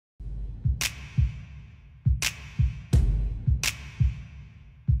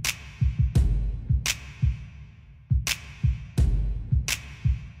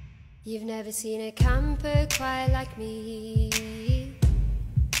You've never seen a camper quite like me,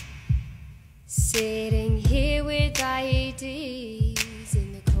 sitting here with IEDs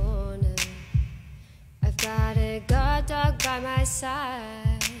in the corner. I've got a guard dog by my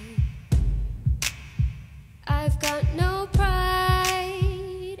side. I've got no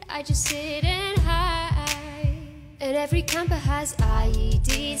pride, I just sit and hide. And every camper has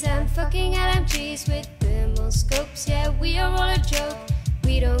IEDs and fucking LMGs with thermal scopes. Yeah, we are all a joke,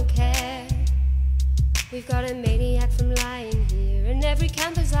 we don't care. We've got a maniac from lying here, and every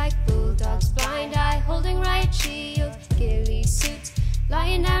camper's like bulldogs, blind eye, holding riot shields, ghillie suits,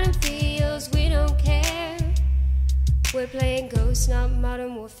 lying down in fields. We don't care. We're playing ghosts, not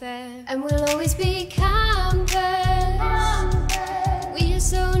modern warfare, and we'll always be campers. We are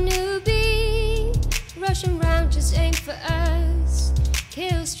so newbie, rushing round, just aim for us.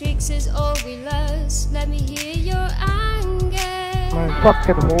 Kill streaks is all we lust. Let me hear your anger. My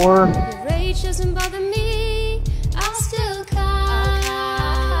fucking whore. Your rage doesn't bother me, I'll still come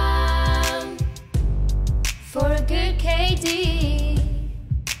for a good KD.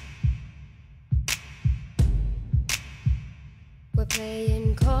 We're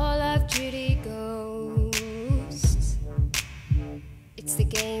playing Call of Duty Ghosts. It's the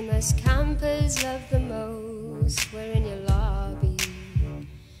game us campers love the most. We're in your lobby,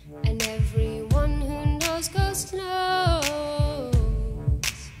 and everyone who knows Ghost knows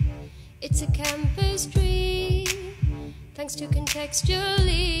it's a camper's dream, thanks to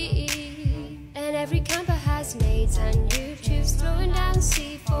contextually. And every camper has mates and YouTubes throwing down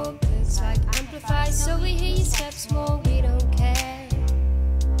C4 birds like amplifiers, so we hear your steps more. We don't care.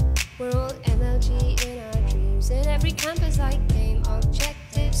 We're all MLG in our dreams, and every camper's like game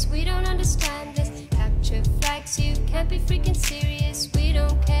objectives. We don't understand this. Capture flags, you can't be freaking serious. We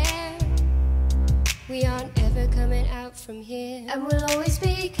don't care. We aren't ever coming out from here, and we'll always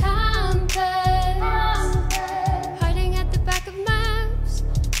be campers, hiding at the back of maps.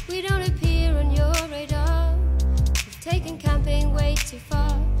 We don't appear on your radar. We've taken camping way too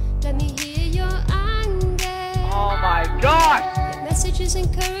far. Let me hear your anger. Oh my God! Your messages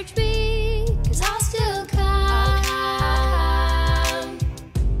encourage me, 'cause I'll still come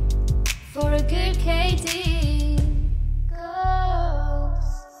for a good KD.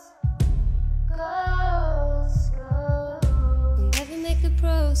 Ghosts, ghosts, ghosts. We'll never make the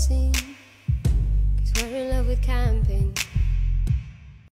pro scene,